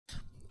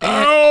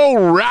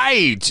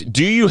right.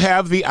 Do you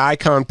have the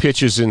icon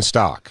pitches in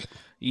stock?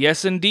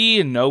 Yes,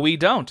 indeed. No, we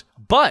don't.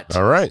 But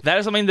all right, that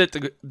is something that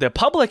the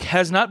public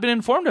has not been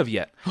informed of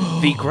yet.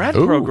 The grad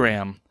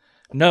program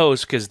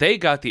knows because they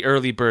got the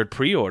early bird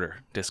pre-order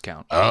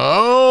discount.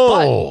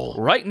 Oh.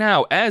 But right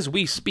now, as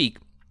we speak,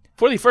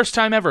 for the first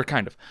time ever,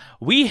 kind of,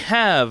 we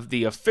have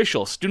the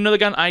official Student of the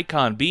Gun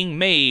icon being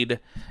made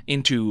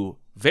into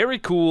very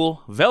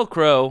cool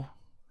Velcro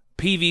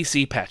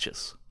PVC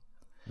patches.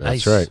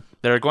 That's right.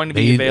 That are going to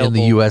be available in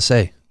the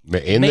USA.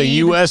 In the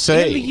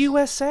USA. In the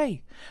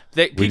USA.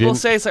 That people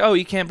say it's like, oh,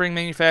 you can't bring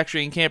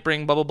manufacturing, you can't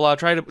bring blah blah blah.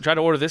 Try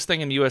to order this thing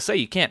in the USA.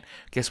 You can't.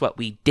 Guess what?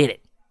 We did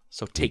it.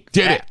 So take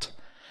that.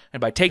 And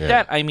by take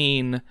that, I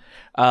mean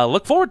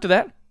look forward to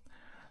that.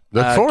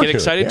 Get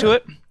excited to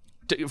it.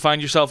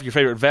 Find yourself your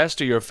favorite vest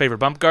or your favorite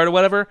bump guard or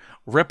whatever.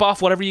 Rip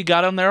off whatever you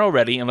got on there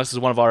already, unless it's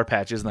one of our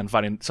patches, and then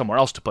finding somewhere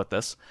else to put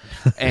this.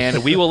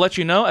 And we will let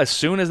you know as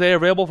soon as they are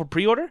available for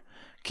pre-order.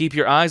 Keep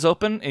your eyes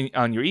open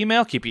on your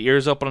email. Keep your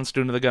ears open on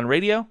Student of the Gun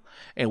Radio.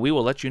 And we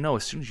will let you know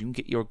as soon as you can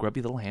get your grubby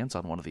little hands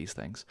on one of these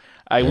things.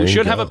 We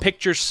should have a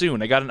picture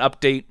soon. I got an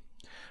update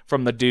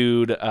from the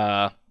dude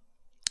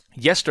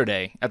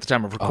yesterday at the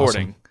time of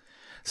recording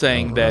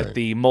saying that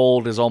the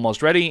mold is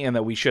almost ready and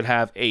that we should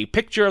have a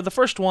picture of the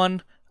first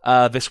one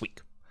this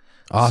week.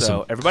 Awesome.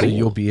 So, everybody,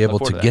 you'll be able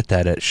to get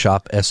that at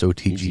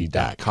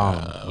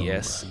shopsotg.com.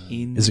 Yes,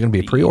 indeed. Is it going to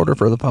be a pre-order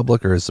for the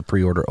public, or is the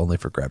pre-order only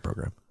for grad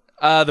program?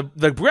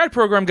 The grad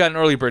program got an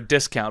early bird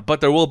discount, but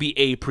there will be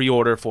a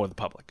pre-order for the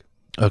public.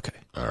 Okay.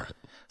 All right.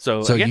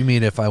 So again, you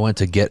mean if I went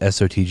to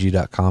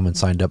getsotg.com and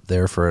signed up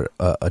there for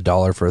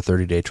 $1 for a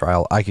 30-day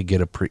trial, I could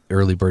get a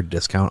early bird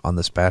discount on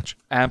this patch?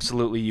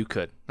 Absolutely, you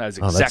could. That is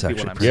exactly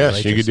what I'm saying.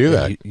 Yes, you could do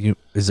that.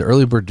 Is the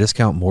early bird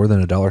discount more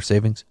than $1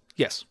 savings?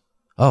 Yes.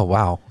 Oh,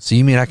 wow. So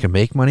you mean I can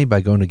make money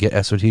by going to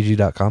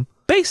getsotg.com?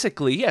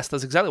 Basically, yes.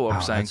 That's exactly what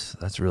we're saying.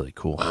 That's really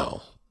cool.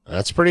 Wow.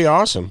 That's pretty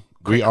awesome.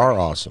 We are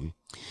awesome.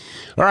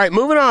 All right,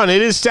 moving on.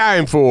 It is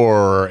time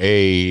for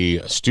a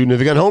Student of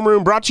the Gun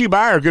Homeroom brought to you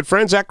by our good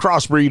friends at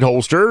CrossBreed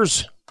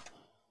Holsters.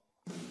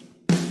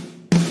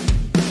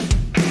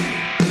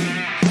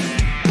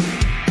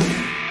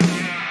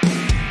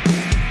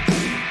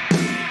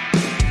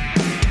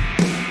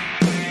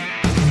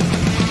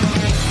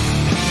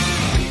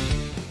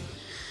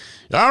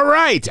 All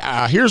right,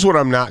 here's what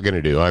I'm not going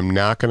to do. I'm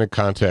not going to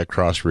contact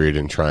CrossBreed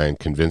and try and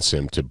convince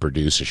him to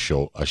produce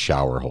a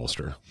shower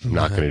holster. I'm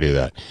not going to do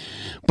that.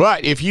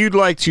 But if you'd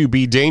like to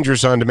be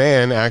dangerous on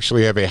demand,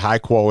 actually have a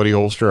high-quality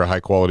holster, a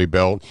high-quality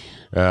belt,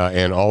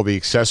 and all the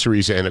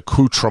accessories and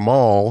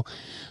accoutrement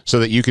so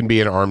that you can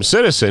be an armed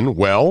citizen,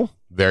 well,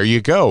 there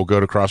you go. Go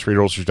to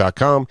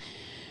crossbreedholsters.com.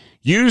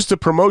 Use the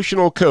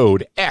promotional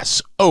code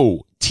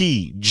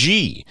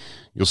SOTG.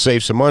 You'll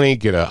save some money,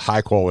 get a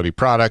high-quality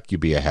product.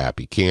 You'll be a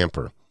happy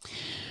camper.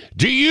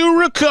 Do you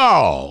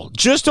recall,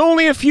 just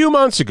only a few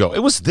months ago,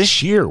 it was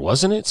this year,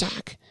 wasn't it,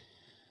 Zach?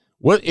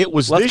 It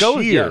was this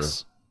year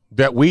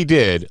that we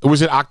did.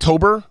 Was it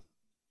October?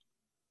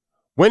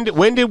 When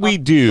did we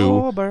do?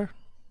 October.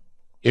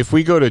 If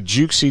we go to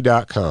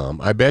Jukesy.com,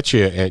 I bet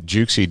you at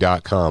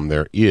Jukesy.com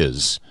there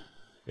is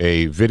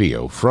a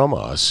video from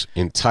us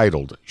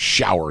entitled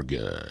Shower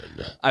Gun.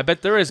 I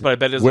bet there is, but I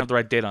bet it doesn't have the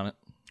right date on it.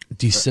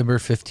 December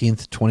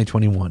 15th,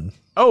 2021.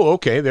 Oh,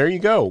 okay. There you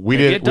go.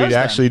 We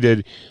actually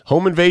did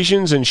home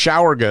invasions and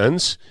shower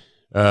guns.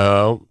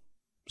 So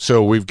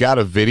we've got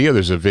a video.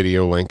 There's a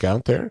video link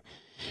out there.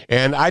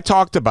 And I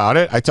talked about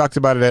it. I talked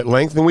about it at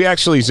length.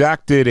 And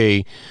Zach did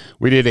a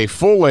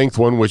full length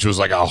one, which was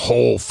like a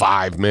whole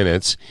 5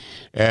 minutes.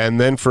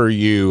 And then for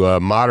you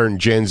modern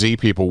Gen Z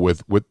people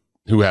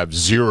who have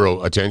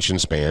zero attention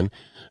span,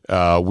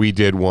 we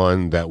did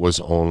one that was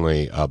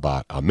only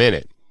about a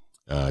minute.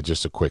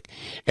 Just a quick.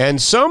 And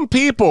some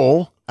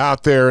people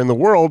out there in the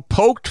world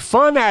poked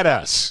fun at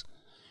us.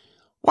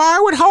 Well, I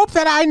would hope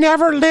that I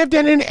never lived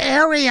in an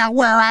area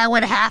where I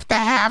would have to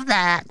have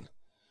that.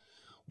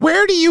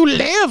 Where do you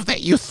live that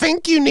you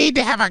think you need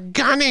to have a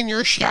gun in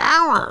your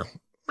shower?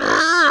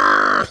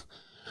 I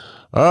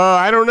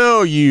don't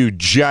know, you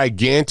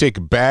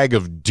gigantic bag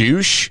of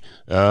douche.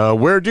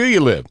 Where do you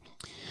live?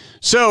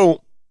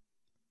 So,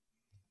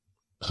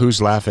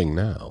 who's laughing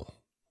now?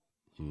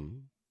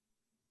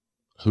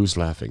 Who's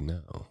laughing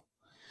now?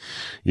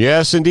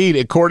 Yes, indeed.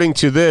 According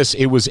to this,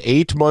 it was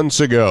 8 months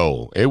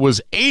ago. It was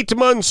 8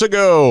 months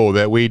ago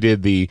that we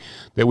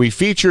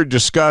featured,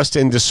 discussed,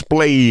 and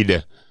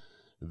displayed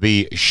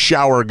the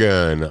shower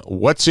gun.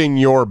 What's in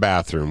your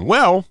bathroom?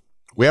 Well,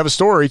 we have a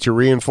story to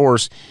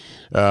reinforce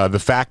the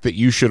fact that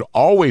you should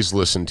always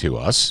listen to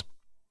us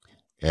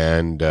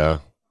and,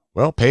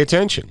 pay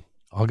attention.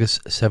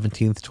 August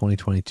 17th,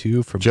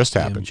 2022 from Just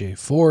happened.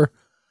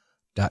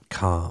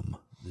 TMJ4.com.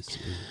 This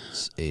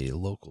is a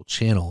local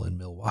channel in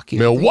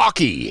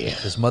Milwaukee.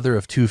 His mother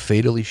of two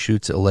fatally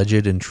shoots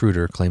alleged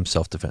intruder claims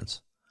self-defense.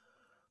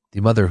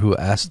 The mother, who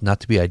asked not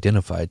to be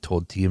identified,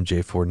 told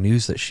TMJ4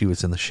 News that she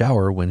was in the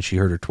shower when she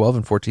heard her 12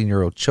 and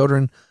 14-year-old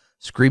children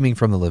screaming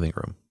from the living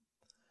room.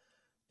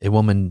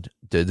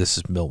 This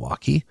is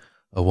Milwaukee.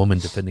 A woman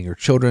defending her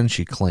children,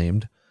 she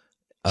claimed,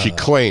 She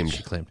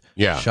claimed.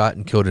 Yeah. Shot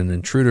and killed an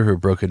intruder who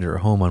broke into her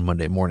home on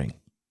Monday morning.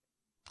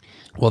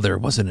 Well, there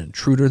was an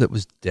intruder that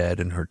was dead,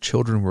 and her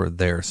children were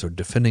there, so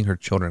defending her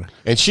children.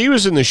 And she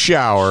was in the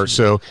shower,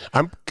 so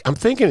I'm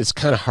thinking it's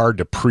kind of hard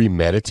to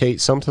premeditate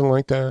something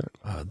like that.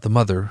 The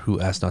mother, who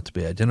asked not to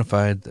be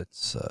identified,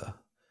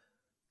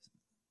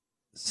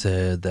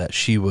 said that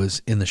she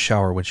was in the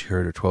shower when she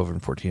heard her 12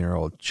 and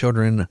 14-year-old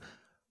children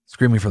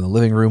screaming from the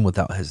living room.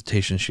 Without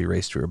hesitation, she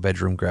raced to her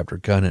bedroom, grabbed her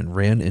gun, and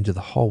ran into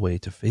the hallway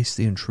to face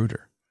the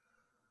intruder.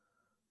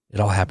 It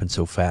all happened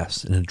so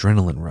fast, an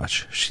adrenaline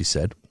rush, she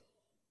said.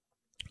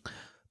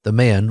 The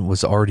man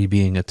was already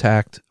being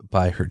attacked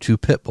by her 2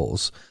 pit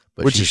bulls,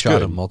 but she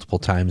shot him multiple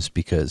times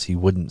because he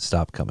wouldn't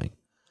stop coming.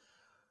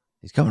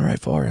 He's coming right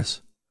for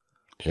us.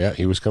 Yeah,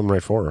 he was coming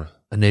right for her.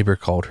 A neighbor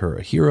called her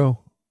a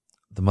hero.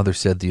 The mother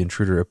said the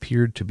intruder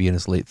appeared to be in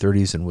his late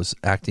 30s and was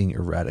acting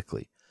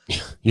erratically.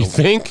 You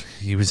think?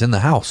 He was in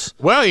the house.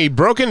 Well, he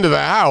broke into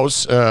the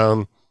house.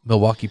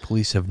 Milwaukee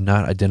police have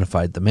not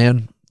identified the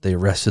man. They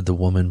arrested the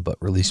woman,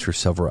 but released her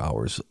several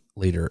hours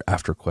later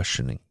after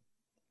questioning.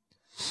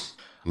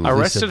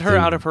 Arrested her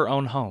out of her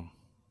own home.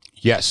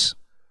 Yes.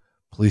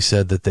 Police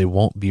said that they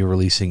won't be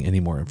releasing any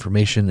more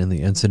information, and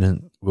the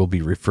incident will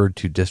be referred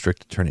to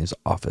district attorney's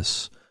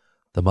office.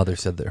 The mother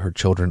said that her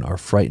children are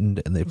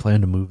frightened, and they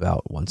plan to move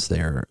out once they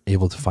are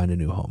able to find a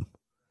new home.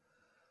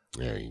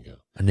 There you go.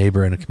 A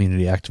neighbor and a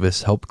community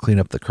activist helped clean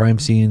up the crime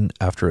scene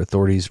after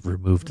authorities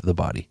removed the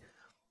body.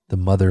 The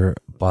mother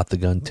bought the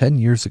gun 10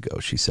 years ago,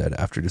 she said,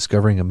 after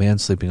discovering a man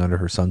sleeping under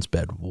her son's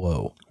bed.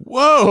 Whoa.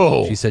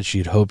 Whoa. She said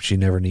she'd hoped she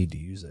never need to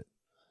use it.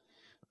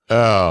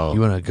 Oh.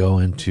 You want to go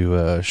into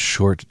a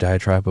short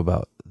diatribe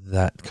about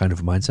that kind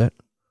of mindset?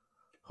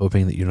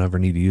 Hoping that you never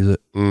need to use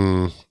it?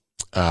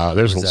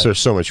 There's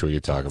so much we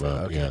could talk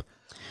about. Okay. Yeah.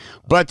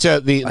 But I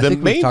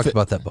think we've talked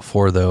about that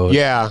before, though.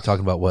 Yeah.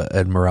 Talking about what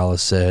Ed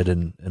Morales said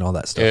and all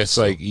that stuff. It's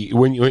like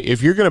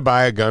if you're going to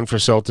buy a gun for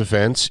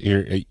self-defense,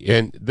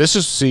 and this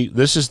is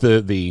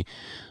the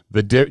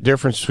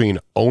difference between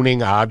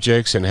owning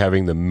objects and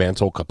having the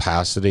mental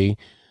capacity.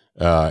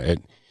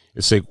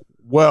 It's like,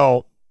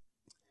 well,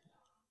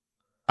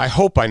 I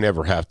hope I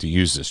never have to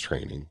use this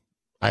training.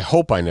 I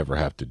hope I never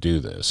have to do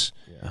this.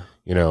 Yeah.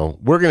 You know,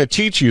 we're going to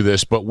teach you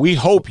this, but we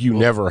hope you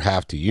never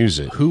have to use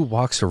it. Who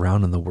walks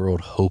around in the world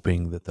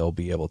hoping that they'll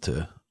be able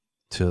to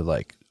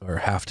or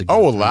have to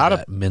go through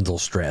that mental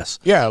stress?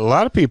 Yeah, a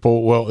lot of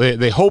people, well,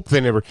 they hope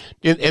they never,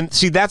 and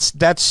see, that's,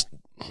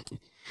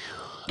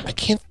 I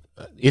can't,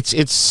 it's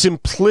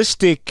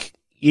simplistic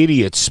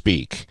idiot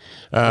speak.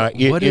 I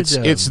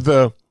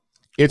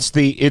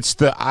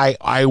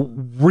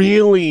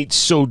really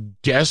so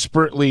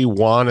desperately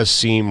want to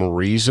seem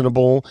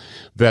reasonable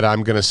that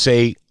I'm going to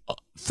say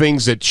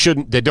things that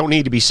don't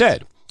need to be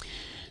said.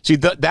 See,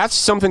 that's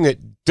something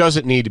that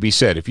doesn't need to be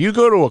said. If you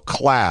go to a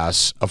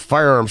class, a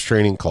firearms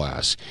training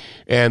class,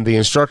 and the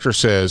instructor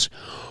says,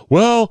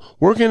 well,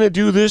 we're going to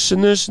do this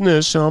and this and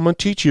this, and I'm going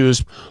to teach you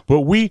this,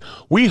 but we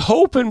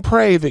hope and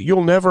pray that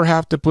you'll never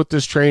have to put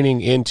this training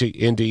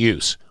into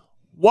use.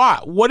 Why?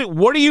 What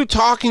are you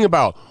talking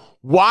about?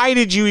 Why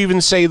did you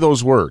even say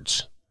those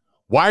words?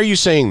 Why are you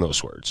saying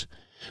those words?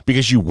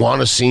 Because you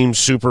want to seem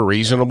super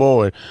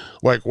reasonable and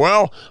like,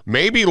 well,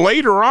 maybe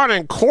later on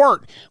in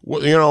court,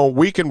 you know,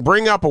 we can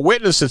bring up a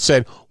witness that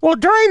said, well,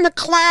 during the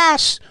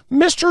class,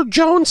 Mr.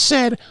 Jones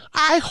said,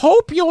 I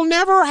hope you'll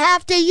never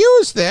have to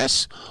use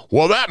this.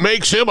 Well, that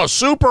makes him a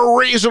super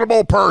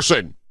reasonable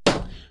person.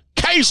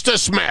 Case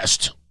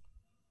dismissed.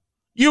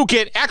 You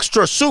get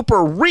extra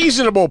super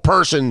reasonable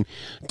person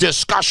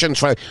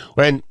discussions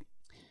when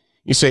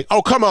you say,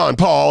 oh, come on,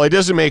 Paul, it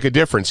doesn't make a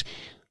difference.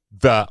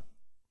 The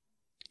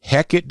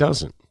heck it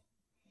doesn't.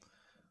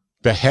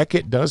 The heck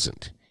it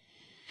doesn't.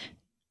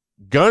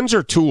 Guns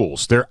are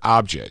tools. They're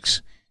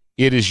objects.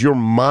 It is your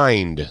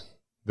mind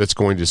that's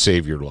going to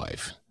save your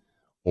life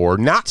or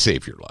not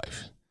save your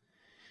life.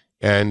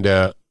 And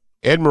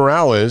Ed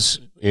Morales,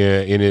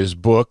 in his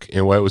book,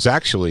 and what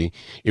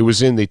it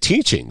was in the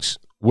teachings,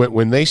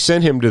 when they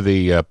sent him to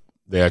the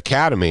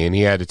academy and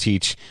he had to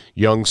teach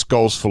young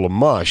skulls full of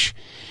mush,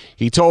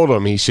 he told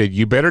him, he said,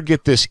 you better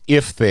get this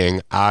if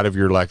thing out of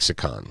your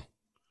lexicon.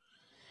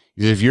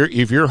 If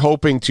you're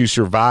hoping to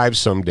survive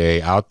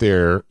someday out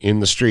there in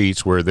the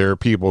streets where there are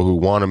people who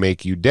want to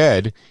make you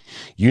dead,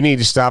 you need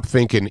to stop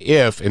thinking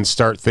if and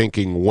start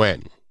thinking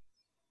when.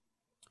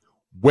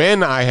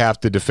 When I have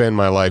to defend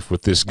my life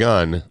with this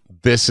gun,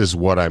 this is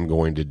what I'm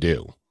going to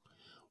do.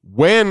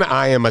 When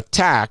I am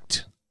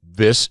attacked,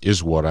 this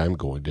is what I'm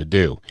going to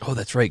do. Oh,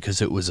 that's right,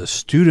 because it was a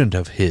student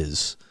of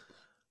his.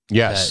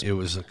 Yes, it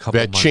was a couple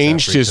that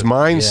changed his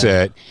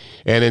mindset,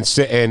 yeah.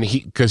 and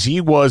he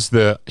was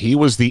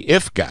the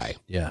if guy.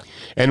 Yeah,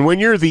 and when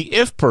you're the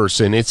if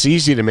person, it's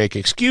easy to make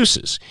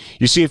excuses.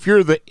 You see, if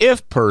you're the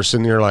if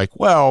person, you're like,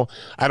 well,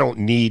 I don't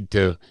need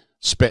to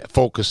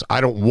focus.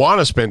 I don't want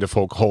to spend a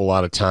whole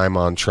lot of time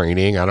on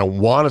training. I don't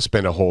want to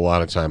spend a whole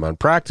lot of time on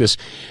practice.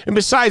 And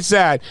besides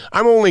that,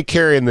 I'm only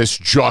carrying this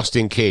just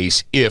in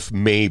case, if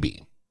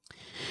maybe.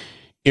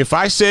 If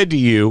I said to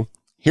you,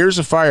 here's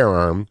a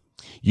firearm.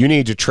 You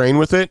need to train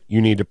with it.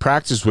 You need to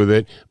practice with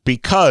it,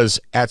 because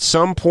at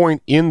some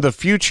point in the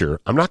future,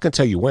 I'm not going to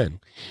tell you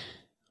when,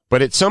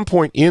 but at some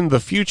point in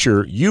the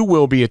future, you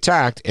will be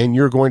attacked and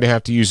you're going to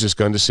have to use this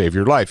gun to save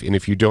your life. And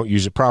if you don't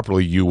use it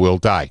properly, you will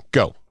die.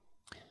 Go.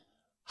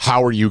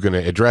 How are you going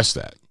to address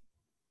that?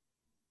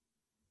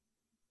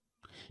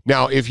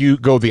 Now, if you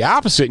go the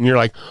opposite and you're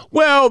like,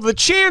 well, the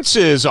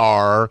chances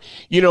are,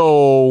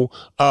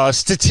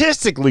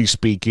 statistically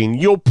speaking,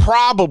 you'll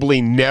probably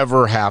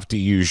never have to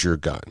use your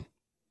gun.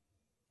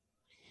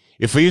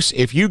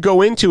 If you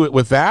go into it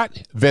with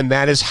that, then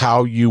that is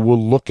how you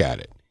will look at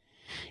it.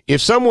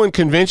 If someone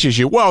convinces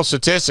you, well,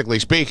 statistically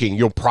speaking,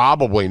 you'll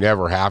probably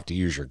never have to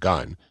use your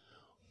gun,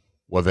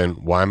 well, then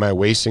why am I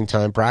wasting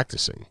time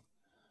practicing?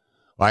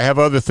 I have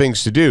other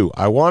things to do.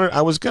 I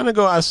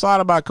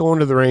thought about going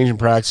to the range and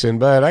practicing,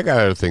 but I got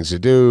other things to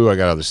do. I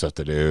got other stuff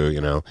to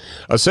do,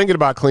 I was thinking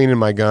about cleaning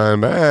my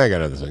gun, but I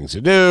got other things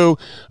to do,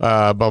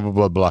 blah, blah,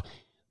 blah, blah.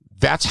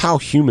 That's how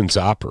humans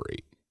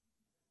operate.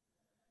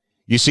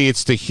 You see,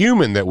 it's the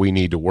human that we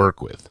need to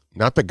work with,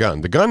 not the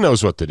gun. The gun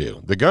knows what to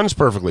do. The gun's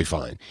perfectly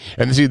fine.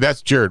 And see,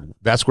 that's Jared.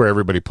 That's where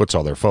everybody puts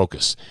all their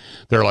focus.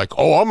 They're like,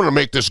 oh, I'm going to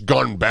make this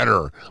gun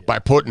better by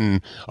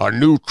putting a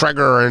new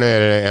trigger in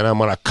it, and I'm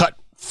going to cut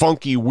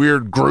funky,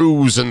 weird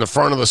grooves in the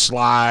front of the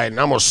slide, and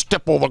I'm going to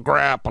stipple the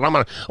grip, and I'm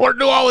going to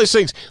do all these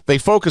things. They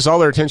focus all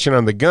their attention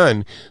on the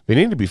gun. They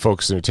need to be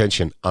focusing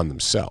attention on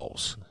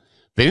themselves.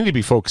 They need to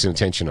be focusing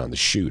attention on the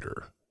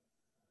shooter.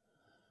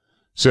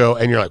 So,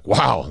 and you're like,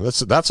 wow,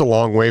 that's a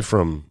long way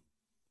from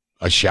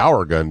a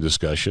shower gun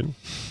discussion.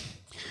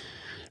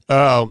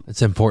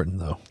 It's important,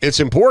 though. It's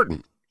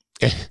important.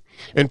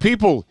 And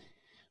people,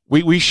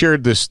 we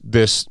shared this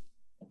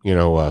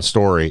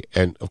story,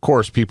 and of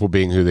course, people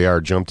being who they are,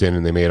 jumped in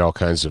and they made all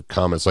kinds of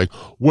comments like,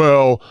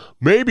 well,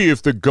 maybe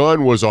if the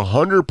gun was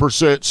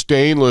 100%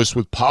 stainless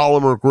with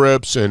polymer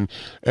grips and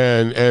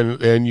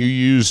you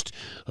used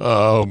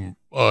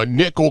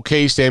nickel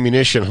cased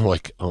ammunition. I'm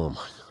like, oh my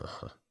God.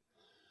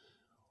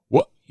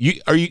 What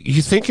are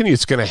you thinking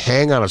it's going to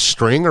hang on a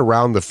string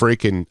around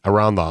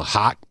the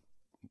hot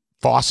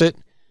faucet?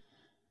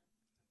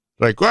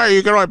 Like, well,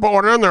 you can only put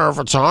one in there if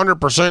it's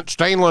 100%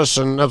 stainless.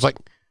 And I was like,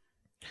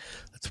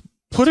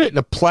 put it in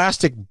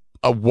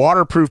a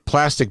waterproof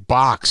plastic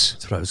box.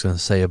 That's what I was going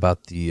to say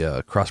about the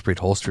CrossBreed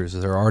holsters.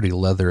 They're already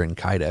leather and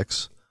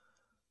Kydex.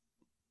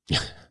 I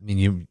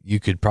mean, you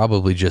could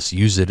probably just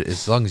use it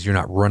as long as you're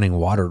not running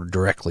water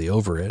directly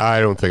over it.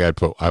 I don't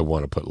think I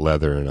want to put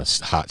leather in a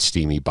hot,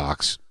 steamy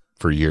box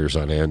for years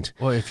on end.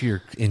 Well, if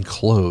you're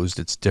enclosed,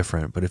 it's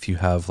different. But if you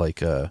have I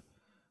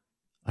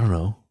don't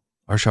know,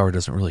 our shower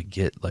doesn't really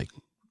get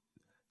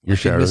your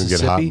shower doesn't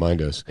get hot. Mine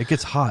does. It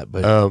gets hot,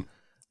 but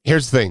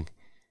here's the thing.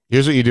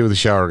 Here's what you do with a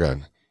shower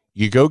gun.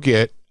 You go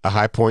get a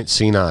High Point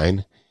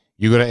C9.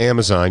 You go to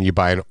Amazon. You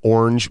buy an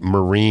orange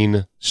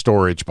marine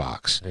storage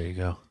box. There you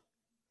go.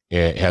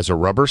 It has a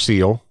rubber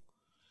seal.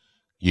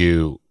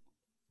 You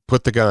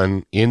put the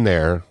gun in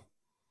there,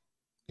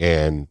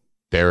 and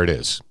there it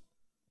is.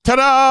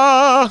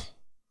 Ta-da!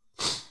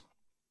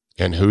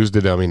 And who's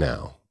the dummy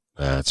now?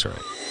 That's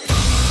right.